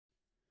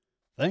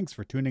Thanks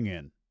for tuning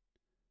in.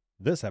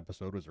 This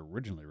episode was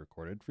originally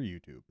recorded for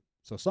YouTube,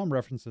 so some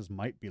references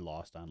might be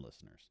lost on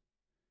listeners.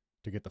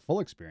 To get the full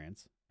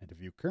experience and to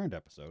view current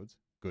episodes,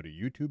 go to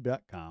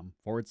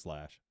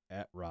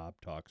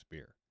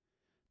youtube.com/@RobTalksBeer.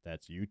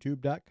 That's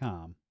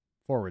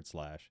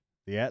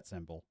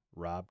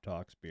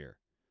youtube.com/@RobTalksBeer.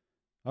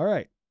 All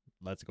right,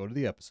 let's go to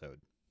the episode.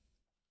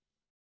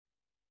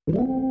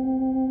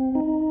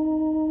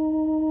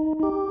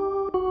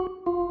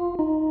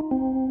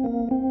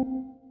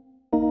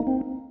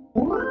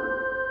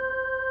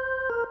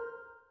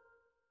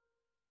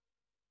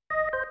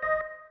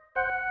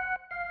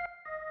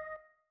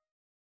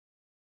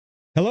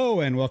 Hello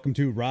and welcome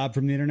to Rob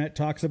from the Internet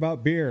Talks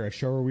About Beer, a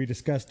show where we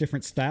discuss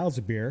different styles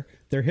of beer,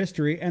 their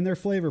history, and their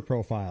flavor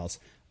profiles.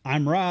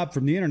 I'm Rob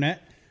from the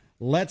Internet.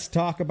 Let's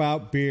talk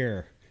about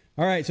beer.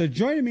 All right, so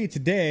joining me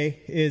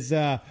today is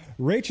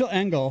Rachael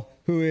Engel,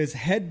 who is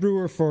head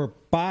brewer for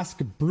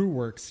Bosk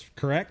Brewworks,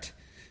 correct?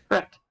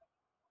 Correct.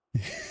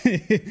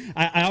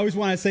 I always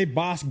want to say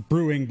Bosk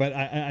Brewing, but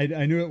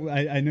I knew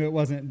it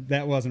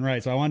wasn't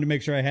right, so I wanted to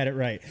make sure I had it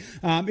right.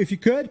 If you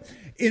could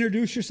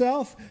introduce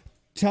yourself.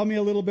 Tell me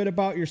a little bit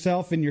about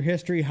yourself and your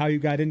history, how you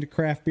got into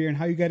craft beer and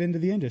how you got into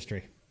the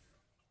industry.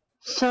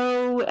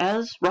 So,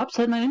 as Rob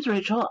said, my name's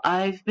Rachael.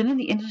 I've been in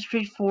the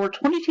industry for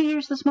 22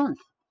 years this month,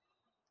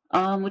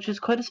 which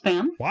is quite a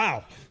span.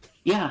 Wow.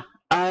 Yeah.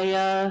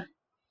 I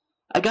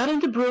got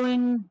into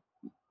brewing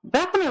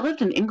back when I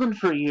lived in England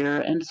for a year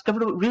and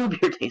discovered what real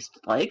beer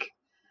tasted like.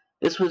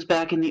 This was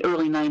back in the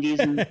early 90s,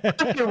 and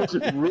craft beer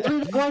wasn't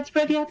really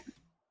widespread yet.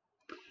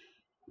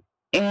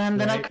 And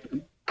then I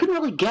couldn't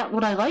really get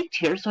what I liked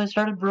here, so I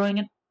started brewing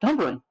at home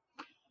brewing.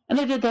 And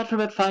I did that for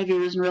about 5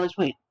 years and realized,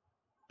 wait,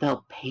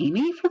 they'll pay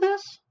me for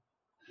this?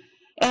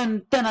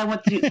 And then I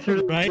went through the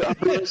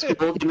Brewers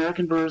Guild, the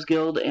American Brewers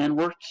Guild, and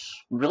worked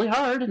really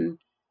hard, and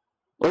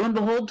lo and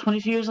behold,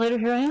 22 years later,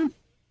 here I am.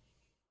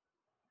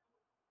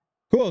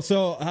 Cool.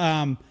 So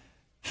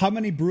how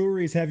many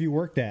breweries have you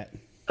worked at?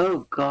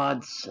 Oh,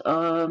 gods.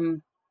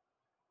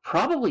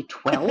 Probably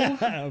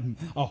 12.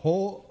 A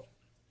whole...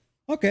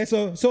 Okay,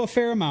 so a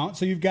fair amount.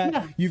 So you've got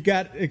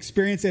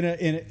experience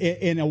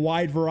in a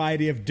wide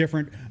variety of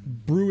different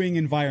brewing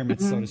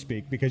environments, so to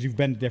speak, because you've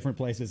been to different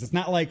places. It's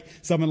not like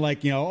someone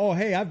like, oh,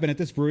 hey, I've been at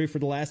this brewery for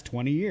the last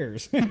 20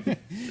 years.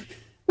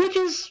 Which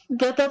is,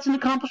 that's an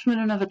accomplishment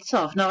in and of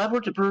itself. No, I've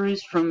worked at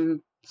breweries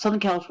from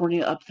Southern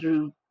California up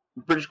through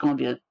British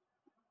Columbia.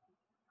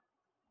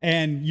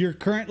 And you're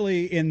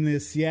currently in the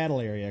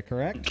Seattle area,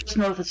 correct? Just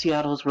north of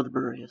Seattle is where the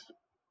brewery is.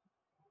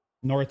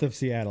 North of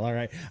Seattle. All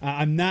right.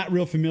 I'm not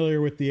real familiar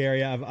with the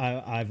area.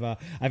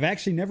 I've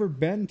actually never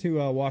been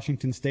to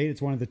Washington State.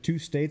 It's one of the two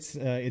states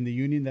in the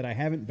union that I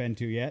haven't been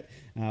to yet.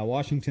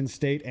 Washington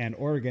State and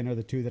Oregon are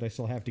the two that I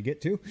still have to get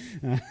to.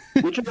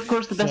 Which are, of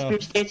course, the best beer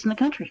states in the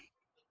country.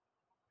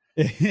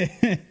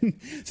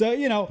 So,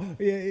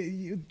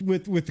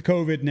 with the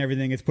COVID and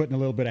everything, it's putting a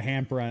little bit of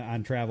hamper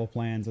on travel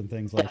plans and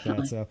things like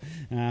that. So,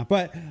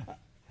 but...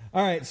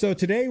 All right, so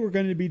today we're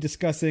going to be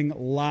discussing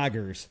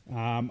lagers.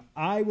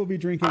 I will be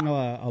drinking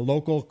a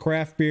local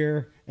craft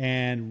beer,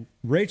 and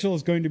Rachael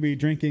is going to be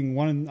drinking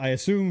one, I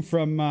assume,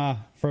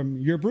 from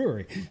your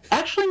brewery.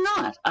 Actually,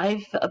 not.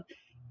 I've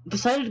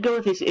decided to go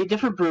with a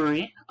different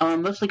brewery,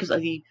 mostly because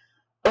the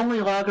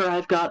only lager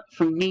I've got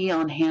from me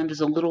on hand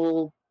is a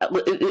little out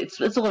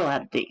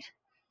of date.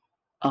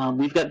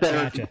 We've got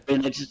better, Gotcha.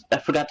 And I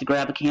forgot to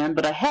grab a can,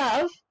 but I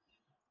have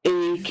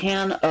a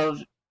can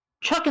of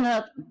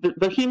Chuckanut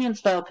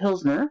Bohemian-style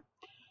Pilsner.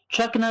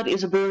 Chuckanut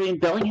is a brewery in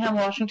Bellingham,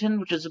 Washington,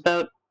 which is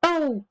about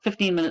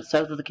 15 minutes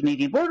south of the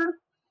Canadian border,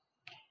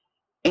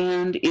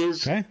 and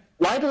is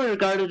widely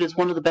regarded as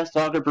one of the best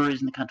lager breweries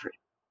in the country.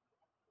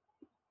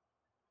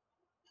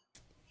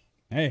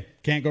 Hey,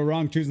 can't go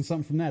wrong choosing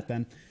something from that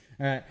then.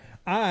 All right,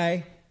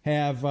 I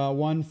have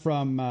one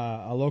from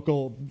a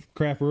local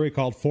craft brewery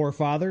called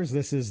Forefathers.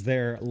 This is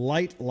their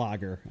light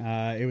lager.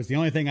 It was the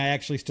only thing I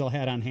actually still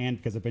had on hand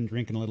because I've been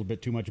drinking a little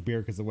bit too much beer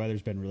because the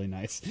weather's been really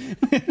nice.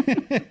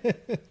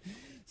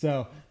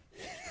 So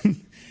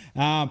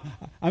I'm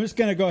just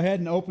going to go ahead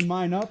and open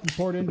mine up and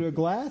pour it into a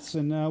glass,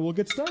 and we'll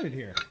get started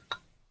here.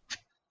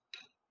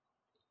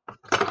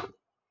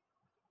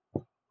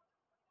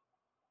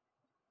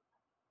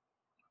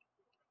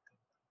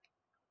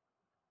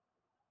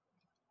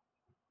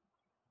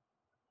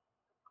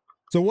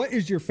 So what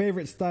is your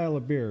favorite style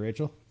of beer,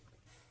 Rachael?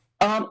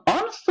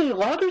 Honestly,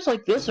 lagers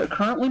like this are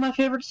currently my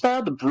favorite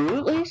style to brew,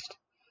 at least,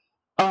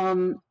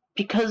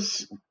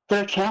 because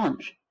they're a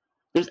challenge.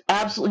 There's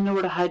absolutely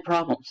nowhere to hide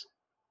problems.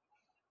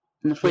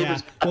 And the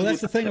flavors. Yeah. Well,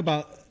 that's the thing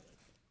about.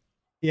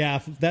 Yeah,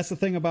 that's the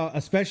thing about,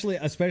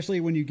 especially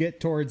when you get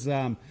towards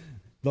the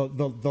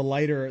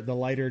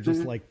lighter,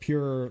 just like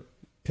pure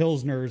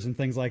pilsners and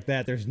things like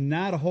that. There's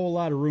not a whole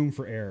lot of room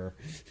for error.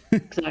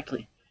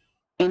 Exactly,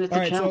 and it's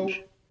a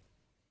challenge.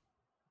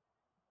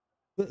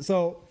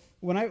 So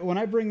when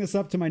I bring this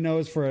up to my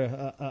nose for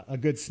a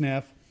good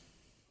sniff,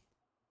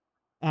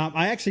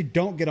 I actually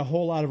don't get a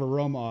whole lot of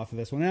aroma off of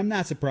this one. And I'm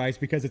not surprised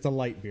because it's a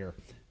light beer.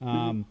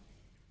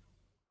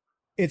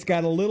 it's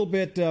got a little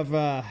bit of.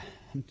 I'm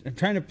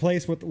trying to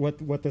place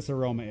what this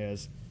aroma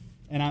is,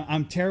 and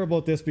I'm terrible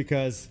at this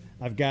because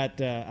I've got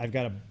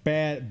a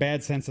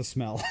bad sense of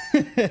smell.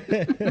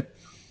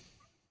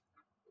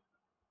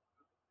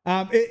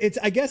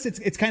 I guess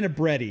it's kind of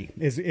bready.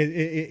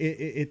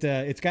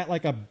 It's got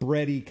like a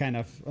bready kind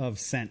of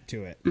scent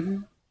to it.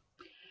 Mm-hmm.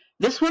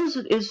 This one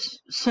is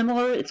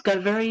similar. It's got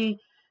a very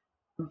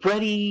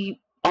bready,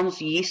 almost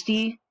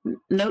yeasty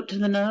note to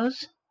the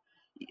nose.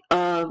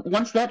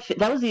 Once that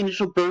was the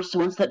initial burst. So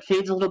once that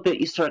fades a little bit,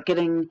 you start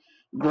getting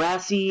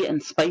grassy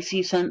and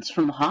spicy scents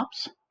from the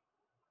hops.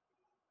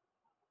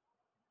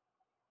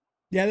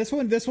 Yeah, this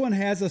one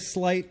has a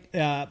slight,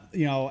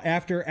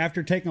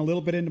 after taking a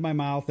little bit into my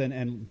mouth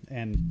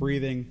and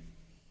breathing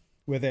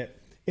with it,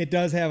 it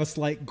does have a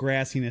slight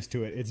grassiness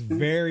to it. It's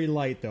very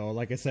light though.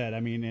 Like I said, I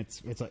mean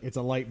it's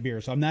a light beer,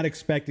 so I'm not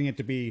expecting it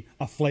to be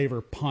a flavor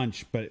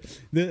punch. But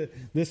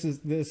this is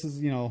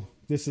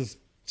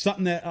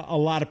something that a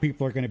lot of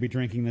people are going to be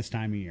drinking this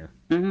time of year.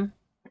 Mm-hmm.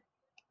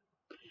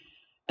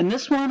 And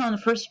this one on the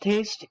first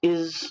taste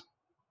is,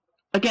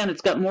 again,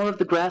 it's got more of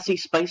the grassy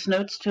spice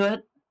notes to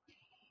it.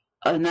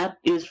 And that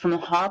is from the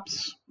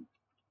hops.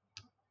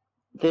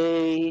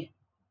 They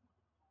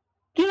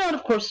do not,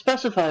 of course,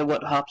 specify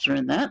what hops are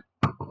in that.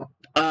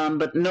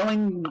 But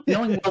knowing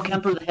Will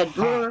Kemper, the head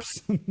brewer,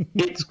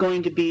 it's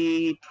going to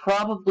be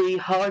probably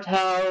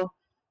Hallertau,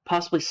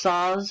 possibly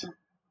Saaz.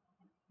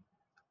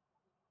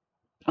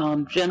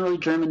 Generally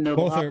German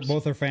noble hops.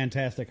 Both are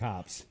fantastic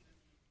hops.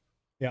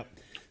 Yep.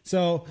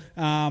 So,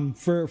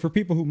 for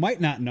people who might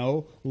not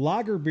know,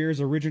 lager beers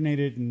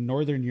originated in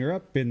Northern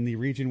Europe, in the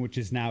region which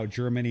is now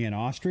Germany and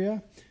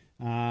Austria.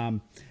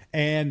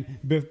 And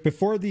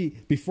before the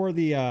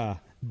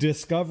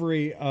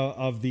discovery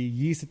of the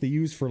yeast that they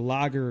use for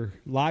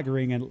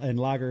lagering and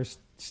lager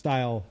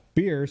style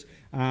beers,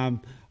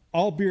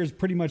 all beers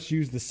pretty much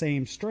use the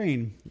same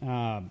strain.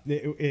 And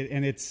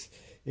it's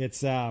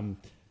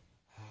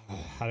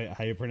how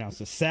do you pronounce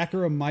this?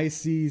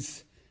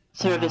 Saccharomyces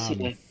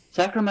cerevisiae.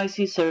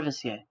 Saccharomyces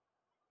cerevisiae.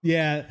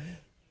 Yeah,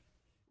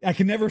 I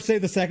can never say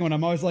the second one.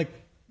 I'm always like,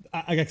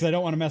 because I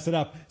don't want to mess it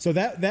up. So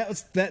that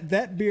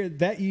beer,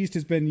 that yeast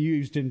has been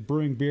used in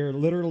brewing beer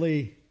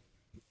literally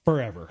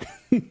forever.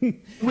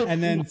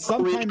 And then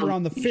sometime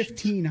around the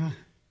 15.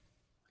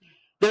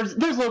 There's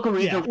local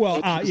regional. Yeah, well,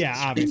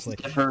 obviously.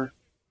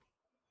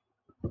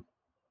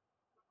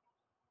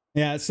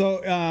 Yeah,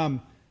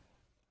 so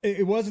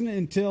it wasn't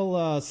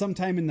until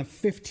sometime in the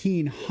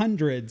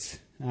 1500s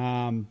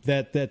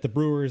that the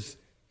brewers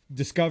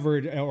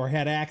discovered or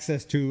had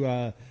access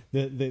to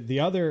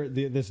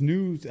this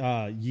new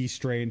yeast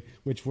strain,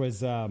 which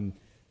was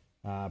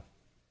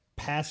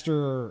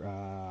Pasteur.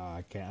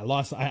 I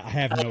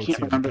have notes here.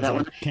 Remember that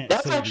one.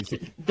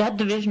 That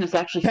division is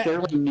actually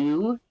fairly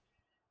new,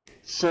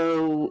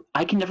 so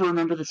I can never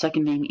remember the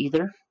second name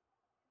either.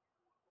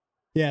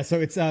 Yeah, so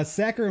it's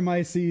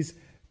Saccharomyces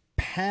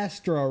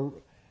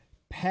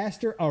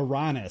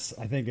Pasteuranis,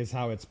 I think is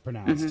how it's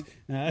pronounced.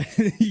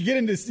 Mm-hmm.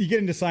 You get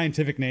into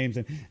scientific names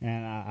and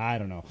I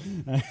don't know.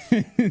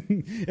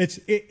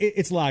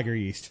 It's lager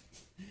yeast.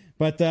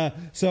 But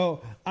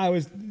so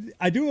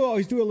I do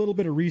always do a little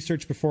bit of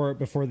research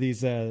before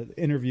these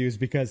interviews,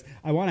 because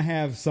I want to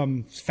have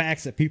some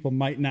facts that people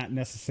might not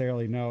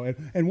necessarily know.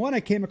 And one I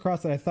came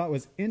across that I thought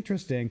was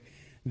interesting.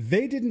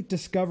 They didn't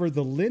discover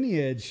the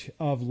lineage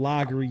of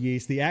lager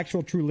yeast, the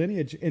actual true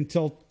lineage,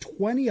 until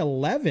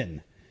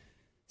 2011.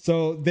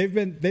 So they've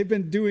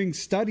been doing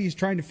studies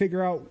trying to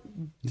figure out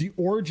the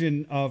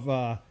origin of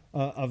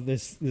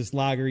this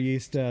lager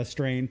yeast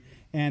strain,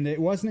 and it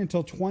wasn't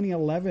until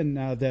 2011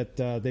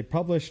 that they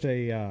published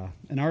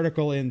an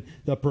article in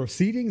the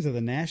Proceedings of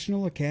the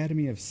National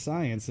Academy of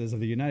Sciences of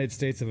the United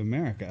States of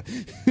America,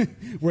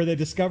 where they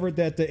discovered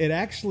that it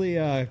actually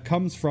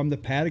comes from the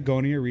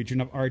Patagonia region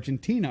of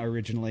Argentina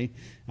originally,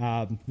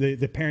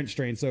 the parent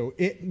strain. So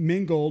it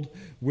mingled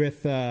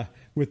with the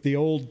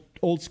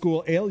old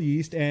school ale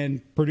yeast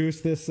and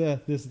produced this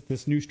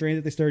new strain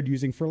that they started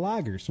using for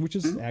lagers, which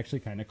is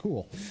actually kind of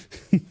cool.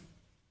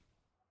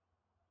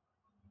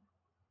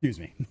 Excuse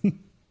me.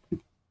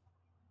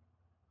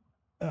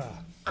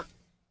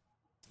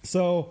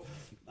 So,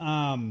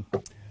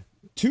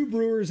 two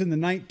brewers in the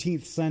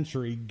 19th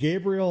century,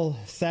 Gabriel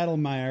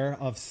Sadelmeyer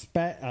of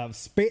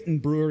Spaten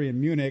Brewery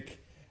in Munich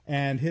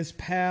and his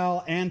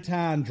pal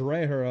Anton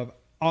Dreher of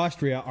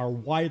Austria are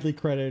widely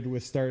credited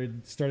with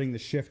starting the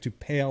shift to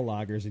pale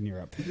lagers in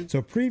Europe.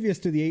 So previous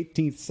to the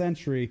 18th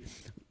century,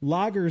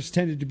 lagers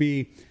tended to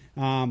be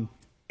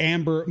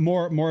amber,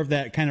 more of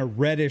that kind of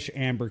reddish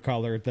amber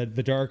color, the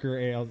darker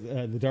ale,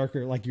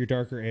 like your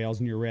darker ales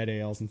and your red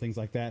ales and things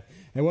like that.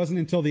 It wasn't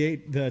until the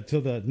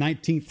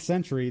 19th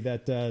century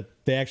that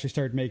they actually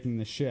started making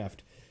the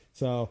shift.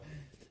 So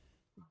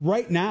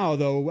right now,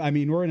 though, I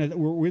mean,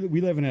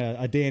 we live in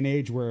a day and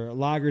age where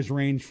lagers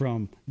range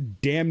from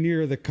damn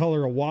near the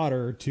color of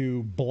water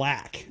to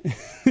black.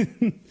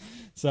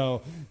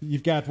 So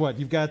you've got I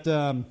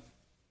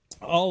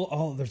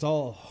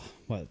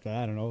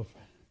don't know,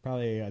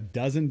 probably a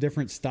dozen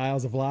different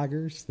styles of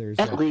lagers. There's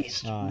at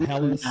least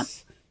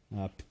Helles,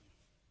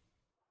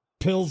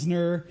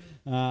 Pilsner,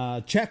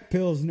 Czech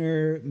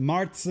Pilsner,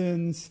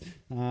 Marzens,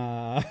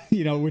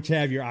 which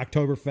have your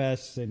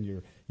Oktoberfests and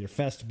your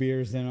fest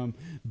beers in them.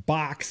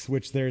 Box,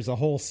 which there's a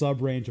whole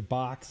sub range of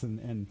Box,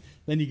 and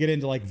then you get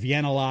into like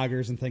Vienna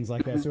lagers and things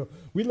like that. So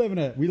we live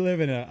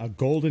in a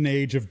golden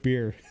age of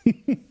beer.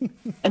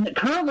 And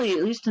currently,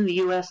 at least in the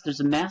U.S., there's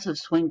a massive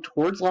swing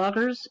towards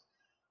lagers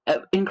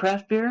in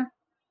craft beer.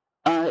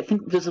 I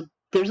think there's a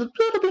little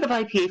bit of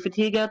IPA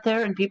fatigue out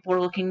there, and people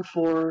are looking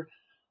for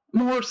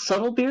more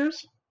subtle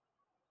beers.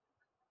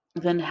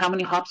 Then how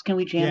many hops can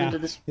we jam into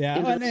this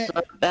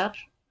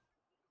batch?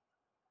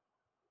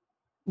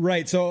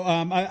 Right. So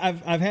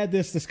I've had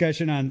this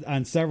discussion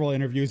on several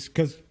interviews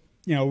because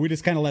we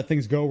just kind of let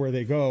things go where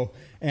they go,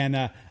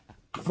 and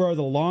for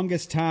the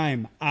longest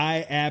time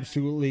I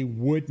absolutely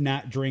would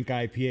not drink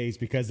IPAs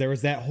because there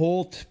was that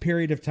whole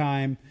period of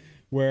time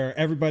where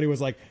everybody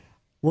was like,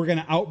 we're going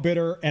to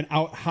outbitter and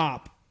out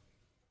hop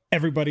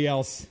everybody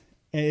else.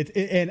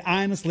 And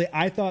honestly,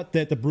 I thought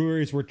that the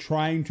breweries were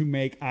trying to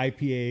make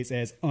IPAs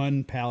as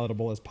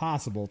unpalatable as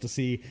possible to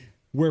see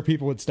where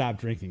people would stop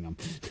drinking them.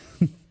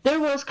 There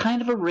was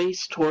kind of a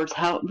race towards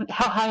how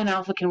high in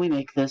alpha can we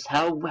make this?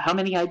 How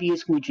many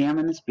IBUs can we jam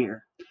in this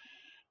beer?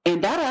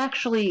 And that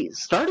actually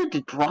started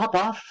to drop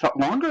off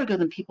longer ago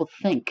than people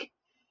think.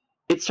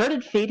 It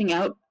started fading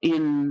out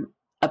in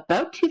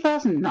about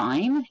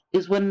 2009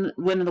 is when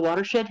the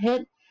watershed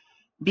hit,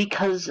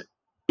 because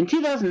in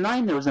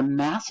 2009 there was a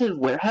massive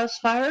warehouse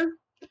fire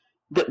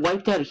that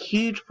wiped out a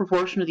huge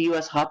proportion of the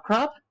U.S. hop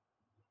crop.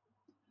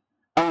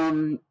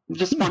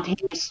 Just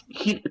spontaneous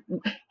heat.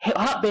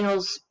 Hot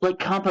bales, like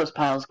compost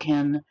piles,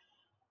 can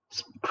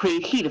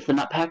create heat if they're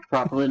not packed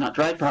properly, not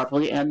dried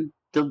properly, and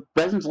the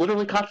resins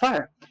literally caught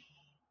fire.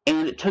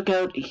 And it took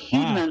out a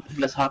huge amount of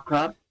this hop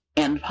crop,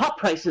 and hop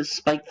prices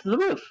spiked through the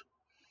roof.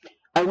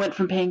 I went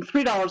from paying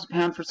 $3 a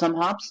pound for some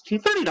hops to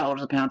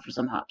 $30 a pound for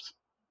some hops.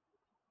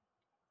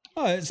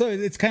 Oh, so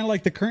it's kind of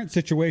like the current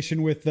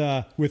situation with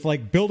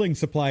like building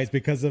supplies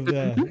because of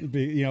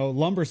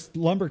the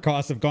lumber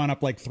costs have gone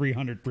up like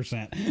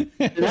 300%.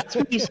 That's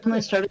when you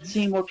suddenly started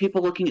seeing more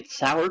people looking at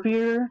sour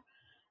beer.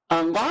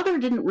 Lager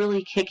didn't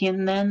really kick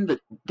in then, but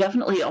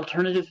definitely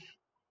alternatives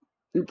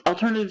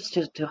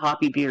to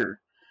hoppy beer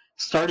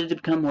started to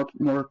become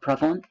more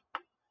prevalent.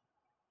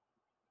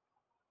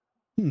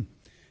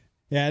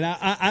 Yeah, and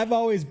I've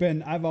always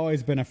been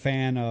a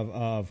fan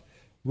of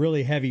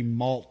really heavy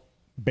malt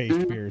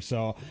based beer.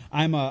 So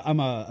I'm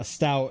a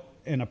stout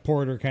and a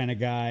porter kind of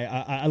guy.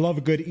 I love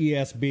a good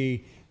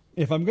ESB.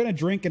 If I'm going to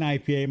drink an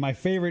IPA, my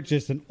favorite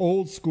just an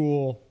old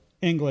school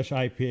English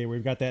IPA where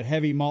we've got that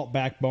heavy malt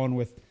backbone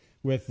with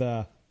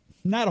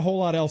not a whole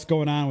lot else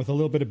going on, with a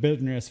little bit of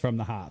bitterness from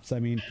the hops. I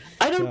mean,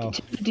 I don't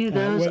tend to do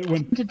those. I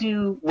tend to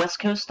do West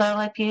Coast style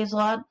IPAs a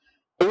lot.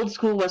 Old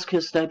school West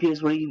Coast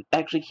IPAs where you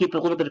actually keep a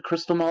little bit of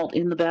crystal malt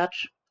in the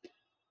batch,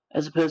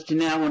 as opposed to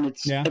now when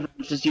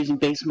everyone's just using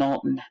base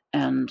malt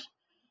and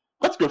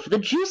let's go for the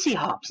juicy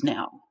hops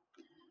now.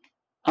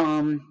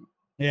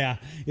 Yeah.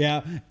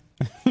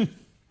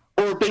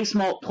 Or base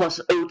malt plus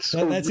oats.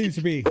 That seems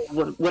to be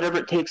whatever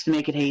it takes to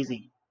make it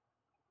hazy.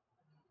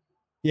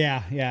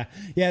 Yeah.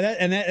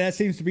 That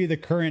seems to be the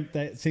current.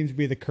 That seems to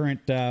be the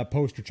current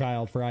poster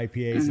child for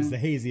IPAs is the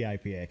hazy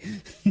IPA.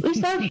 At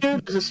least out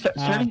here, there's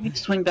starting to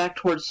swing back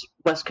towards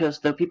West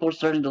Coast, though. People are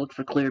starting to look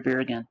for clear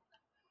beer again.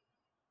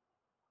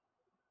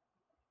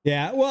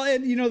 Yeah, well,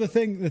 and the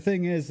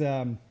thing is,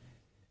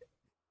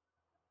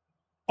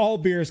 all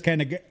beers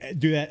kind of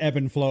do that ebb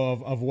and flow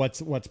of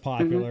what's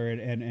popular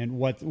and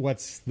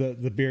what's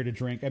the beer to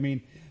drink. I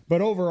mean,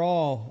 but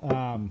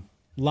overall,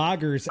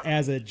 lagers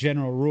as a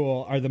general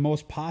rule are the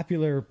most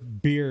popular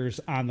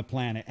beers on the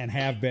planet and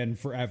have been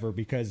forever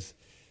because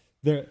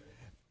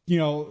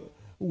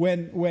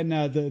when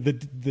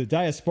the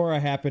diaspora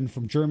happened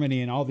from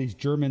Germany and all these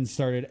Germans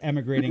started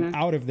emigrating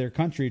out of their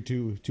country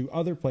to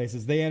other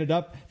places, they ended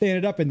up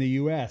in the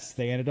U.S.,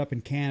 they ended up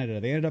in Canada,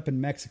 they ended up in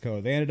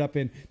Mexico, they ended up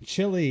in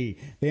Chile,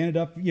 they ended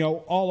up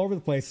all over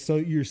the place. So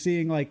you're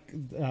seeing like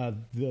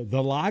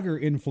the lager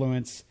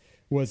influence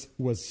was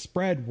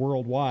spread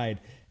worldwide,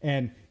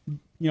 and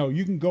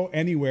you can go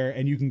anywhere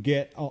and you can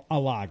get a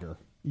lager.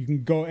 You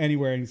can go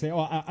anywhere and say, "Oh,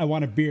 I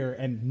want a beer,"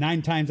 and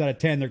 9 times out of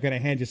 10, they're going to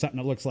hand you something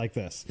that looks like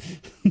this.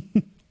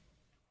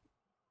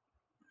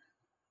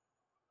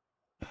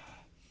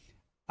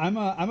 I'm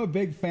a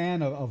big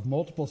fan of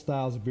multiple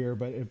styles of beer,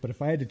 but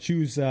if I had to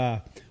choose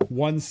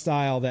one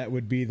style that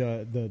would be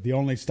the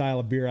only style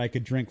of beer I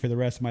could drink for the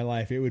rest of my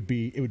life, it would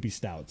be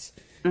stouts.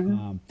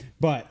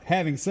 But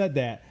having said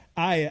that,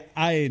 I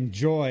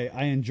enjoy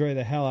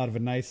the hell out of a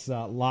nice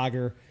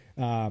lager.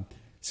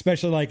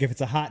 Especially like if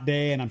it's a hot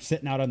day and I'm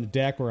sitting out on the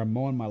deck or I'm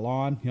mowing my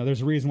lawn.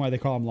 There's a reason why they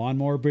call them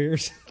lawnmower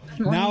beers.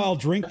 Now I'll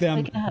drink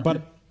them,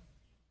 but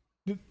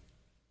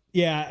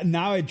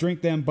now I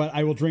drink them, but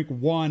I will drink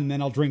one and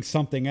then I'll drink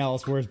something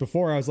else. Whereas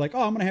before I was like,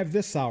 oh, I'm going to have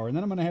this sour and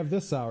then I'm going to have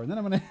this sour and then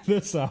I'm going to have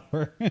this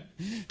sour.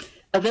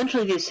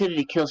 Eventually the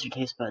acidity kills your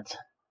taste buds.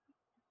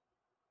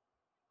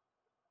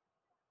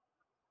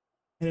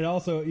 And it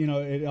also,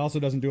 it also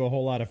doesn't do a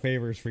whole lot of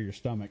favors for your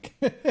stomach.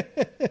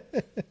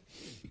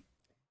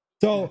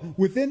 So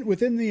within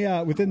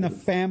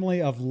the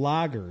family of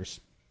lagers,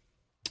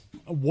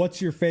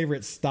 what's your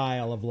favorite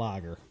style of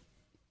lager?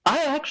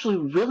 I actually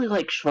really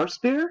like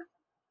Schwarzbier,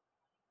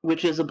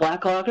 which is a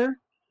black lager.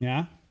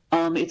 Yeah.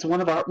 It's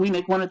we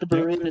make one at the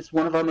brewery, and it's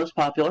one of our most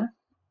popular.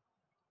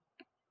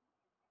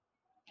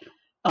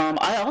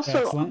 I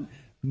also, Excellent.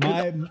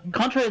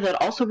 contrary to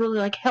that, also really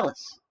like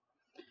Helles.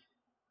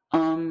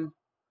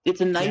 It's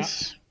a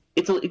nice.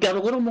 Yeah. It got a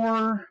little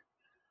more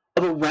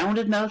of a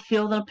rounded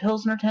mouthfeel than a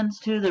Pilsner tends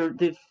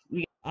to.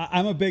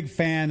 I'm a big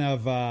fan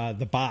of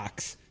the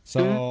Box,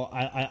 so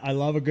I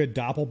love a good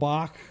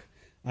Doppelbock.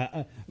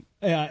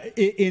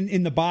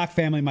 In the Bock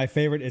family, my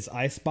favorite is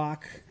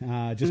Eisbock,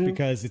 just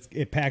because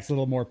it packs a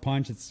little more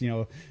punch. It's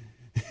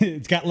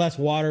it's got less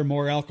water,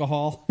 more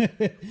alcohol. I've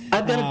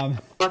got a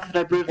Doppelbock that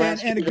I brewed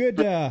last and a good.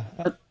 I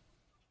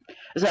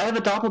have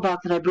a Doppelbock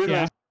that I brewed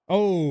last.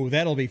 Oh,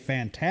 that'll be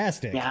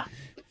fantastic. Yeah.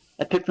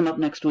 I picked them up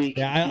next week.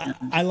 Yeah,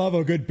 I love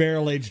a good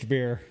barrel-aged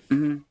beer.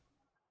 Mm-hmm.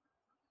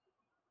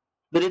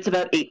 But it's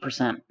about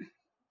 8%.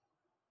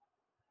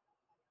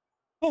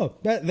 Oh,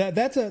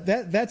 that's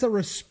a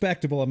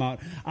respectable amount.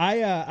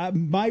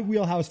 My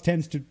wheelhouse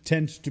tends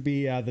to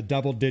be the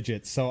double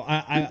digits, so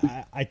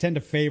I tend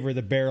to favor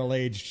the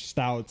barrel-aged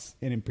stouts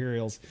and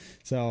imperials.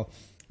 So,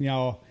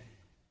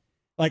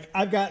 like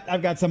I've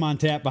got some on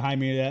tap behind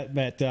me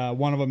that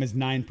one of them is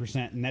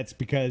 9%, and that's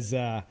because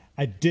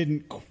I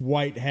didn't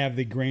quite have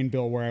the grain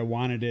bill where I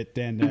wanted it,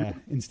 and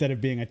instead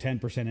of being a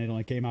 10%, it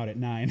only came out at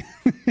 9.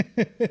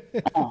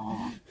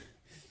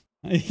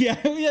 Yeah,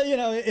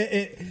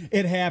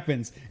 it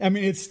happens. I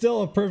mean, it's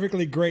still a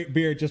perfectly great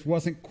beer. It just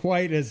wasn't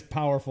quite as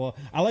powerful.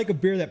 I like a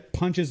beer that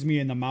punches me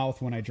in the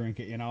mouth when I drink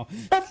it.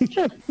 That's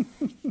true.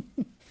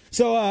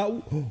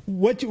 So,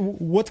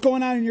 what's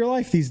going on in your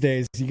life these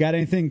days? You got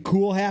anything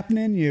cool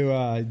happening?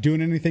 You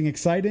doing anything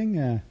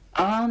exciting?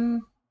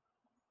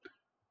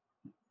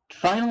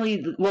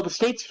 Finally, the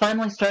state's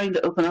finally starting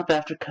to open up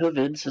after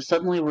COVID, so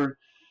suddenly we're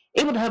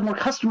able to have more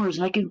customers,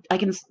 and I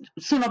can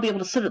soon I'll be able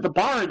to sit at the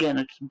bar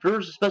again.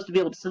 Brewers are supposed to be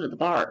able to sit at the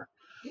bar.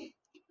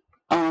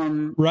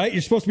 Right,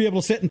 you're supposed to be able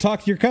to sit and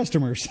talk to your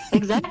customers.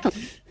 Exactly.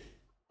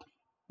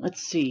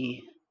 Let's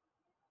see.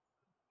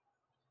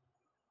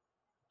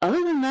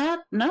 Other than that,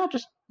 no,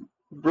 just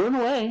brewing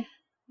away.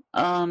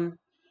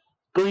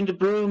 Going to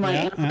brew my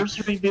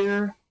anniversary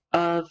beer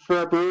for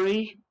our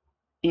brewery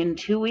in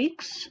 2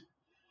 weeks,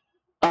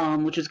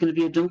 which is going to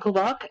be a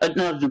Dunkelbock.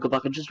 Not a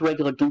Dunkelbock, just a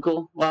regular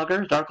Dunkel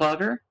lager, dark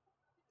lager.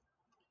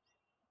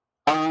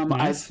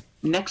 Nice.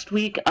 Next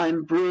week,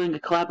 I'm brewing a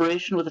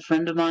collaboration with a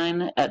friend of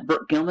mine at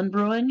Burke Gilman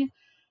Brewing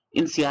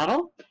in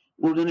Seattle.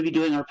 We're going to be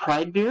doing our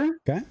Pride beer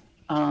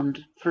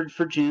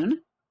for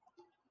June.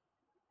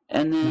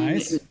 And then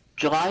in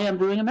July, I'm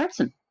brewing a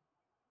Märzen.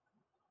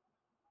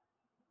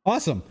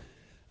 Awesome.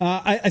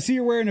 I see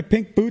you're wearing a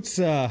Pink Boots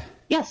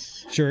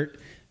yes. shirt.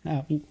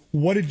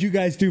 What did you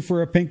guys do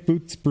for a Pink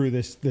Boots brew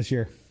this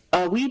year?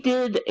 We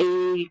did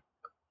a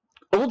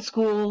old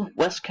school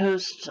West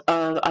Coast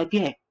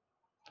IPA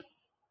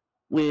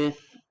with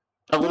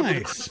a little bit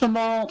of crystal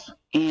malt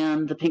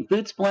and the Pink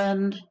Boots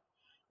blend,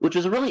 which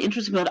was a really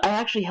interesting blend. I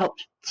actually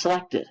helped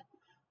select it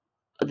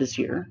this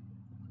year.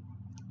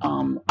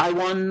 I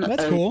won.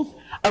 That's cool.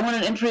 I won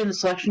an entry in the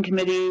selection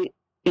committee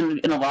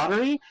in a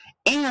lottery,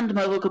 and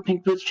my local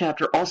Pink Boots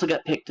chapter also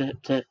got picked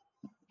to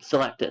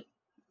select it.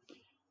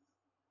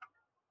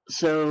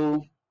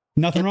 So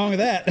nothing wrong with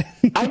that.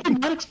 I did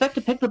not expect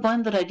to pick the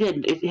blend that I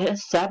did. It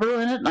has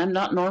Sabro in it, and I'm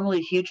not normally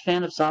a huge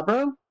fan of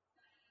Sabro.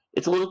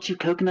 It's a little too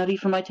coconutty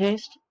for my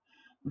taste,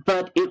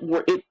 but it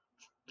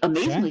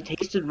amazingly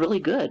tasted really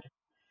good.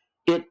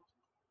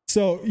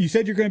 So you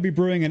said you're going to be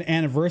brewing an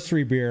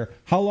anniversary beer.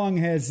 How long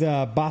has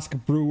Bosque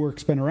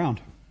Brewworks been around?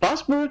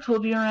 Bosque Brewworks will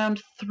be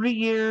around 3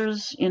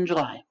 years in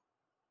July.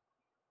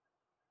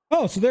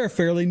 Oh, so they're a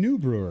fairly new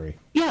brewery.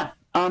 Yeah,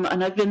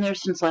 and I've been there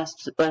since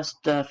last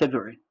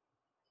February.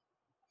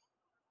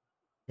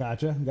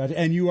 Gotcha.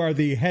 And you are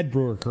the head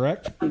brewer,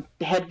 correct?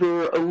 The head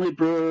brewer, only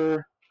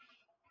brewer,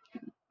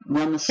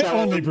 run the cellar.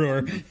 Only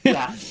brewer.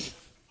 Yeah.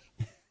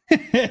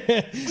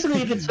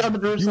 Basically, you can on the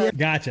brewer side.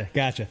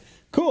 Gotcha.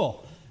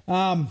 Cool.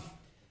 So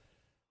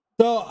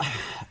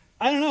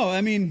I don't know.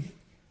 I mean,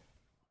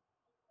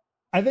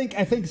 I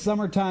think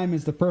summertime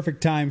is the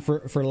perfect time for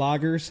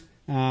lagers.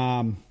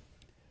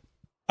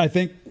 I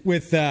think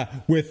with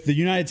the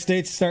United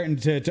States starting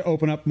to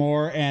open up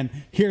more, and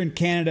here in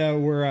Canada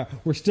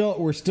we're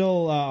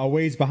still a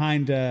ways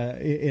behind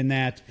in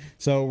that.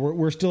 So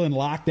we're still in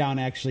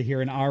lockdown actually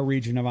here in our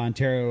region of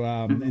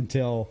Ontario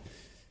until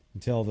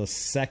the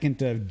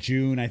 2nd of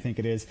June, I think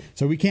it is.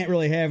 So we can't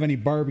really have any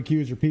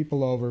barbecues or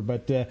people over,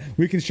 but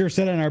we can sure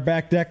sit on our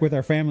back deck with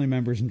our family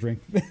members and drink.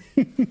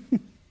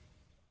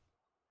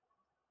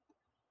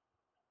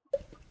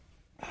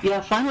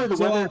 Yeah, finally the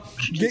weather.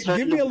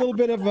 Give me a little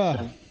bit of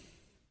a.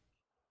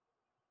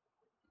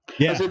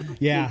 Yeah.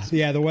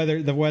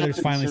 The weather's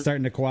finally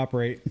starting to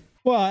cooperate.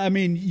 Well, I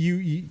mean,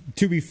 you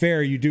to be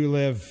fair, you do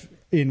live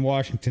in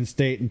Washington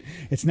State, and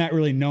it's not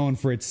really known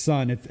for its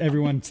sun. If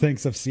everyone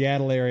thinks of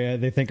Seattle area,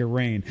 they think of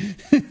rain.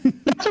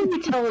 That's what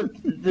we tell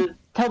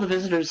the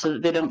visitors so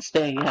that they don't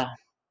stay.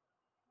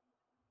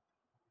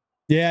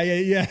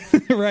 Yeah.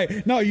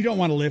 Right. No, you don't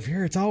want to live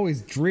here. It's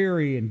always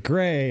dreary and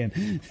gray.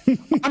 And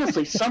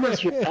honestly,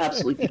 summers here are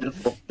absolutely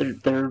beautiful.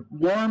 They're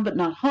warm but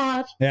not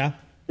hot. Yeah.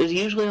 There's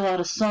usually a lot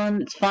of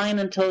sun. It's fine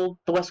until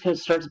the West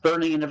Coast starts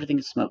burning and everything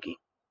is smoky.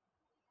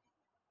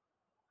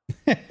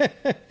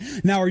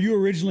 Now, are you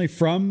originally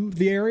from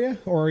the area,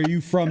 or are you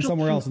from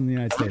somewhere else in the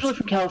United States? I'm originally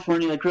from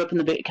California. I grew up in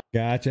the Bay.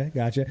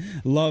 Gotcha.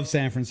 Love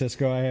San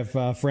Francisco. I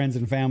have friends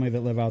and family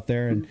that live out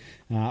there, and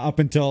up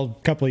until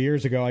a couple of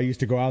years ago, I used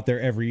to go out there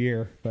every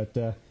year, but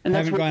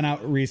haven't gone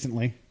out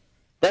recently.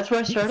 That's where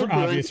I started. For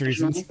obvious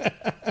reasons.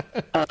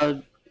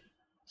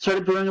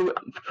 Started brewing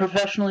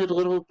professionally at a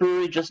little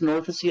brewery just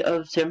north of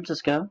San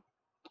Francisco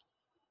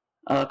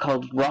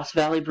called Ross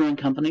Valley Brewing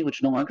Company,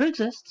 which no longer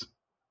exists,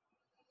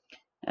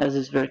 as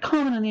is very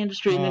common in the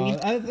industry.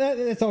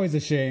 It's always a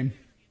shame.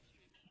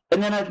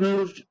 And then I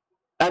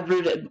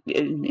brewed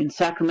in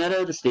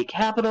Sacramento, the state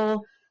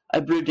capital.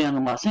 I brewed down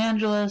in Los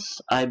Angeles.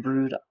 I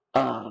brewed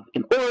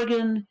in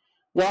Oregon,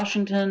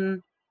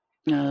 Washington,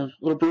 a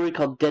little brewery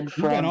called Dead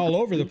Frog. You've been all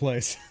over the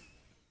place.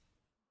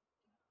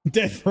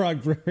 Dead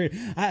Frog Brewery.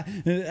 I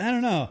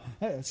don't know.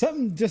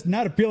 Something just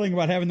not appealing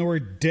about having the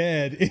word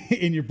dead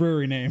in your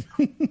brewery name.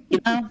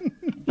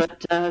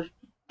 But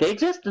they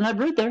exist, and I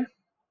brewed there.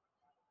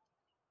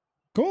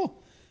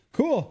 Cool.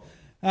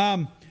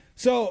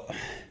 So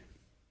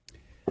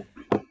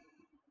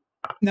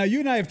now you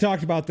and I have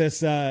talked about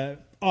this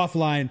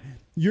offline.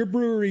 Your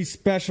brewery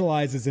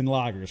specializes in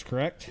lagers,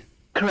 correct?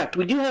 Correct.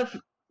 We do have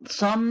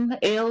some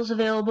ales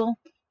available,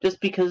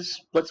 just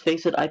because, let's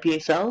face it,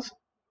 IPA sells.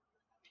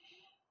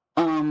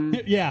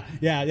 Yeah.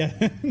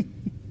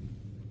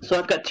 So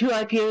I've got 2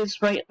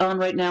 IPAs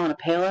right now and a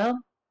pale ale,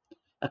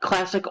 a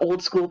classic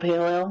old school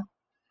pale ale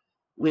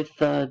with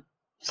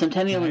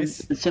Centennial and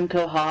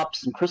Simcoe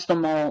hops and crystal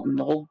malt and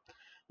the whole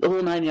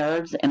 9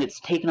 yards, and it's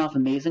taken off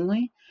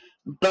amazingly.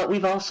 But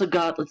we've also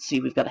got,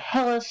 we've got a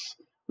Helles,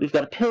 we've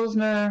got a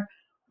Pilsner,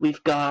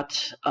 we've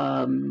got,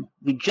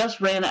 we just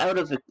ran out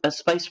of a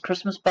spiced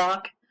Christmas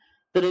Bock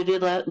that I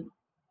did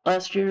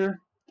last year.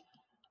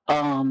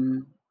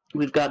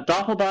 We've got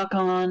Doppelbock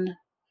on.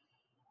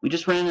 We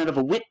just ran out of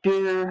a wit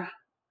beer.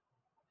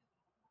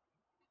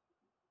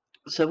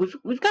 So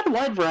we've got a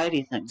wide variety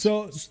of things.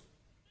 So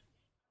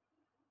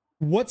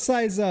what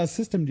size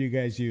system do you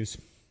guys use?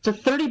 It's a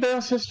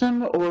 30-barrel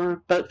system, or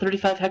about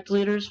 35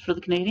 hectoliters for the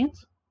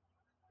Canadians.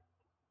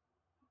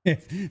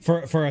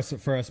 For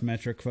us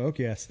metric folk,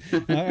 yes.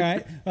 All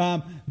right.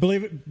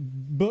 Believe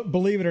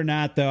it or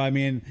not, though, I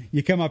mean,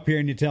 you come up here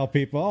and you tell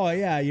people, oh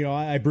yeah,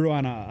 I brew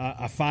on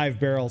a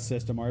 5-barrel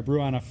system, or I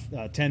brew on a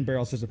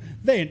 10-barrel system.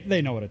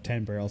 They know what a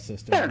 10-barrel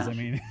system is. I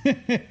mean,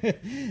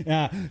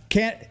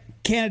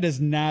 Canada's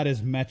not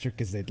as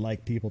metric as they'd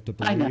like people to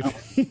believe.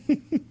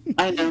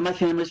 I know. My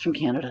family's from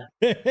Canada.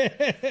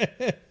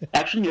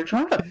 Actually, near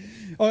Toronto.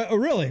 Oh,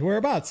 really?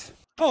 Whereabouts?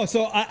 Oh,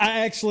 so I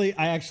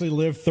actually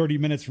live 30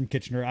 minutes from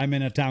Kitchener. I'm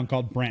in a town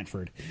called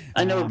Brantford.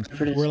 I know where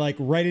Brantford is. We're like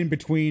right in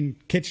between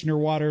Kitchener,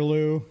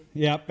 Waterloo,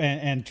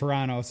 and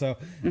Toronto. So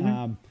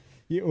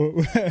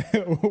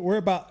we're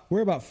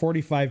about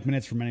 45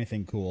 minutes from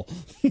anything cool.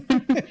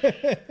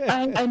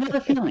 I know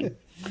the feeling.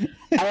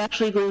 I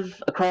actually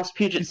live across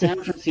Puget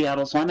Sound from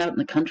Seattle, so I'm out in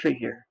the country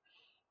here,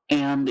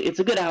 and it's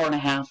a good hour and a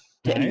half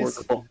to any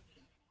workable.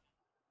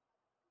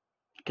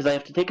 Because I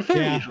have to take a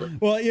ferry usually.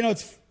 Well,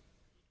 it's.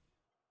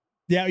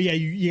 Yeah.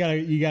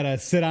 You gotta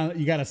sit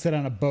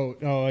on a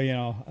boat.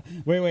 Oh,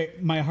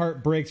 wait. My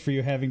heart breaks for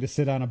you having to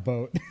sit on a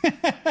boat.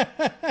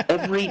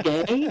 Every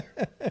day.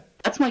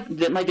 That's my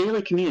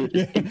daily commute.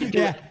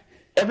 Yeah.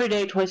 Every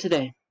day, twice a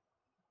day.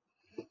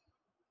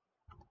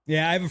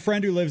 Yeah, I have a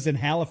friend who lives in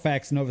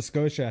Halifax, Nova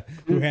Scotia,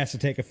 who has to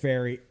take a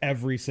ferry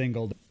every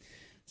single day.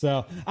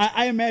 So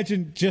I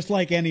imagine, just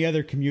like any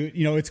other commute,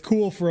 it's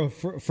cool for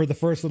the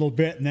first little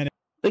bit, and then.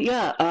 But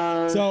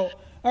yeah. So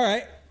all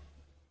right.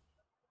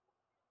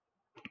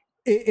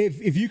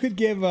 If you could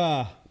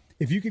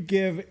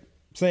give,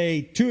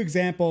 say, 2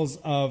 examples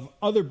of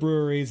other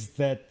breweries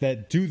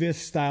that do this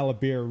style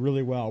of beer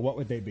really well, what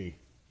would they be?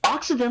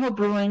 Occidental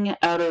Brewing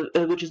out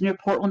of which is near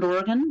Portland,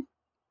 Oregon.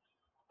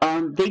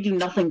 They do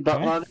nothing but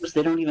lagers.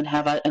 They don't even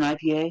have an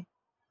IPA.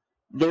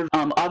 They're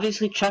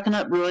obviously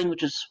Chuckanut Brewing,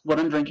 which is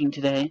what I'm drinking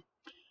today.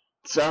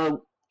 It's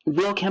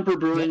Will Kemper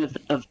Brewing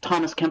of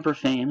Thomas Kemper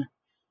fame.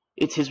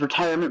 It's his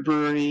retirement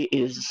brewery. It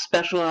is a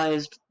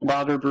specialized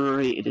lager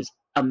brewery. It is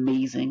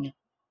amazing.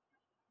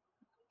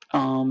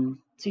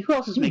 See who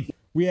else is making.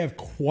 We have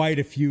quite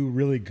a few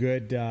really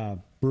good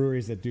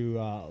breweries that do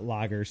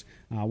lagers.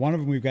 One of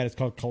them we've got is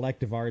called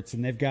Collective Arts,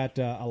 and they've got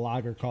a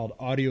lager called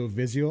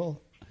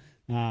Audiovisual,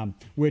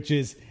 which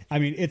is,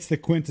 it's the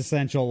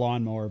quintessential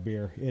lawnmower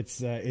beer.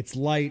 It's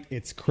light,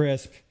 it's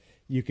crisp.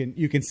 You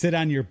can sit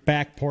on your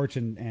back porch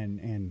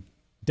and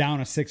down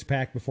a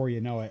 6-pack before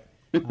you know it.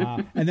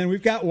 And then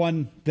we've got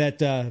one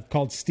that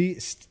called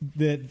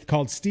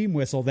Steam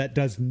Whistle that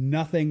does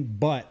nothing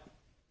but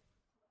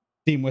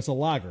steam whistle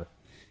lager.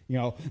 You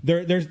know,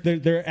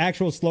 their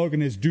actual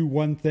slogan is "Do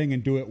one thing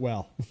and do it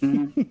well."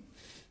 Mm-hmm.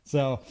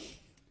 So,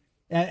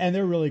 and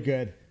they're really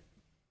good.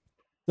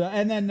 So,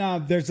 and then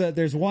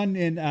there's one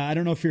in I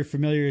don't know if you're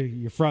familiar.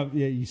 You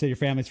say your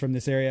family's from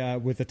this area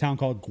with a town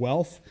called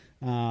Guelph.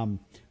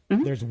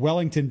 There's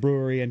Wellington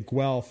Brewery in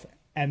Guelph,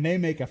 and they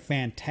make a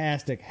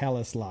fantastic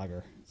Helles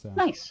lager. So.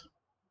 Nice.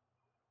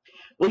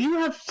 Well, you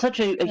have such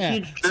a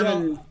huge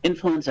German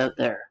influence out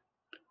there.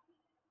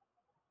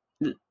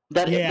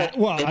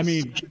 I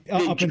mean,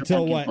 up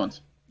until what?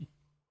 Influence.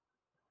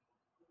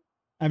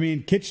 I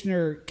mean,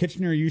 Kitchener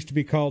used to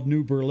be called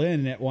New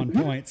Berlin at one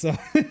point, so.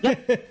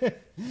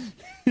 It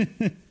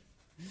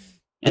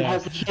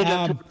has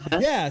the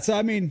yeah, so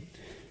I mean,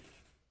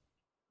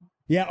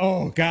 yeah.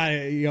 Oh God,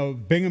 you know,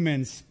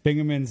 Bingaman's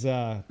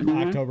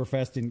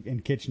Oktoberfest in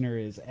Kitchener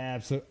is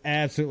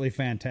absolutely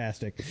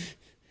fantastic.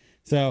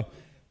 So.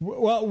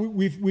 Well,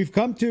 we've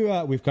come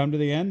to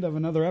the end of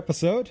another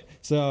episode.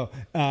 So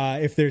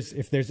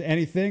if there's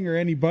anything or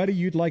anybody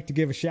you'd like to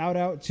give a shout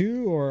out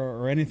to,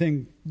 or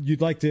anything you'd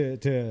like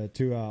to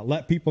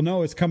let people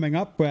know is coming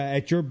up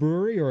at your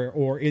brewery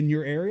or in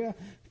your area,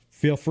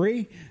 feel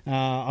free.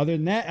 Other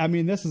than that, I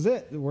mean, this is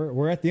it.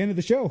 We're at the end of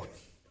the show.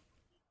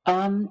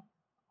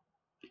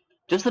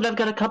 Just that I've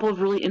got a couple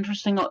of really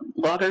interesting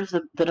lagers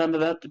that I'm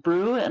about to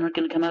brew and are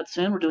going to come out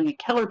soon. We're doing a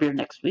Keller beer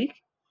next week,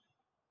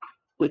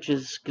 which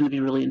is going to be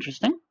really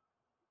interesting.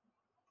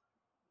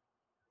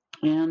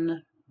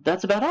 And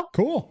that's about all.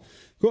 Cool.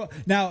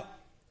 Now,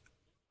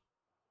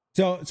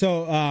 so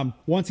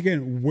once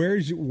again,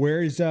 where's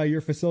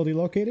your facility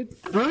located?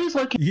 The brewery's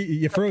located.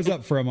 You froze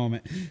up for a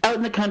moment. Out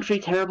in the country,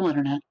 terrible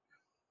internet.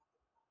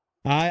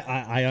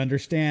 I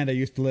understand. I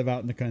used to live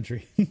out in the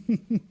country.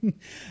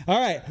 All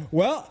right.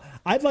 Well,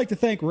 I'd like to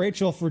thank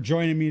Rachael for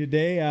joining me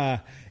today.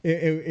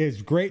 It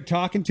was great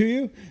talking to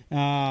you.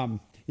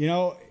 You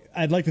know,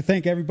 I'd like to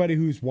thank everybody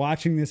who's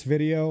watching this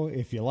video.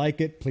 If you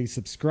like it, please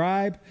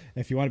subscribe.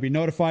 If you want to be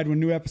notified when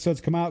new episodes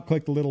come out,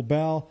 click the little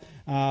bell.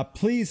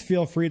 Please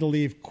feel free to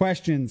leave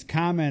questions,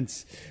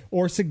 comments,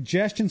 or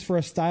suggestions for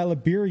a style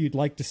of beer you'd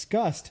like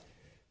discussed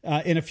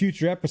in a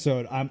future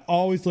episode. I'm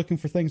always looking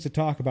for things to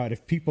talk about.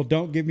 If people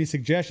don't give me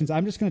suggestions,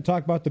 I'm just going to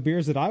talk about the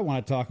beers that I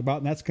want to talk about,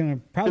 and that's going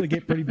to probably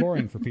get pretty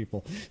boring for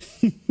people.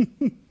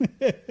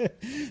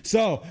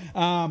 So,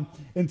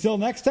 until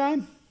next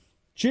time,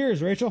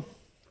 cheers, Rachael.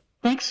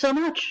 Thanks so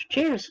much.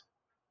 Cheers.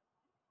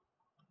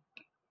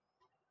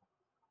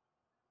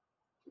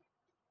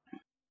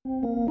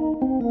 Thank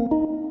you.